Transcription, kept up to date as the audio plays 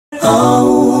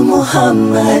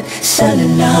Muhammad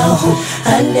sallallahu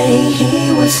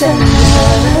alayhi wa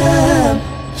sallam.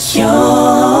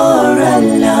 You're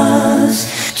Allah's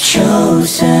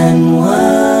chosen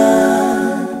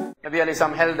one. Nabi alayhi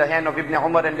salam held the hand of Ibn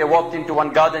Umar and they walked into one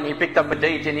garden. He picked up a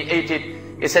date and he ate it.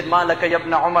 He said, "Ma laka ya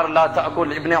Ibn Umar la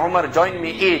ta'kul." Ibn Umar, join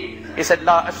me, eat. He said,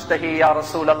 "La ashtahi ya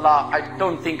Rasulallah." I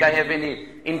don't think I have any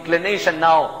inclination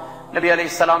now. Nabi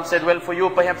alayhi salam said, "Well, for you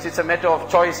perhaps it's a matter of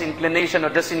choice, inclination or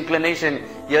disinclination.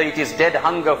 Here it is dead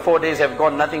hunger. 4 days have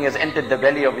gone, nothing has entered the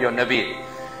belly of your Nabi."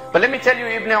 But let me tell you,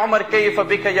 Ibn Umar, كيف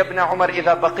بك يا ابن عمر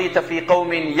إذا بقيت في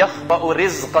قوم يخبأ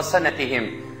رزق سنتهم.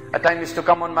 A time is to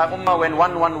come on my ummah when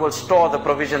one will store the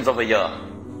provisions of a year.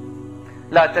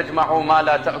 لا تجمعوا ما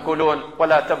لا تأكلون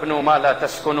ولا تبنوا ما لا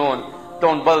تسكنون.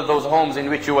 Don't build those homes in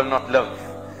which you will not live.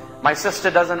 My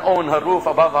sister doesn't own her roof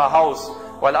above her house,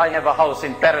 while I have a house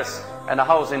in Paris and a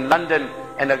house in London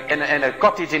and a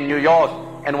cottage in New York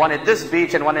and one at this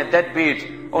beach and one at that beach,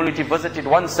 only to visit it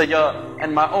once a year.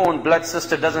 And my own blood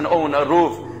sister doesn't own a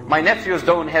roof. My nephews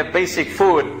don't have basic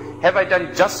food. Have I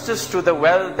done justice to the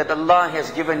wealth that Allah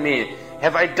has given me?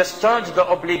 Have I discharged the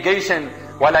obligation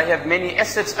while I have many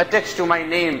assets attached to my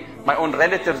name? My own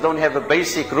relatives don't have a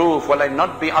basic roof. Will I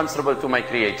not be answerable to my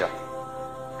Creator?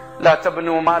 لا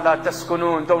تبنوا ما لا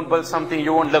تسكنون. Don't build something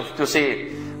you won't live to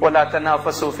see. ولا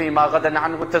تنافسوا فيما غدا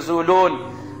عنه تزولون.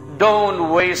 Don't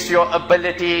waste your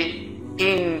ability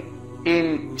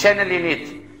in channeling it,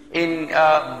 in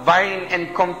vying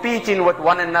and competing with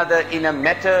one another in a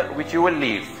matter which you will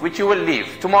leave.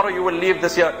 Tomorrow you will leave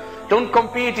this year. Don't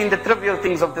compete in the trivial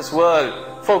things of this world.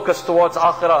 Focus towards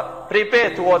akhirah.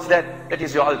 Prepare towards that. That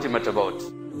is your ultimate abode.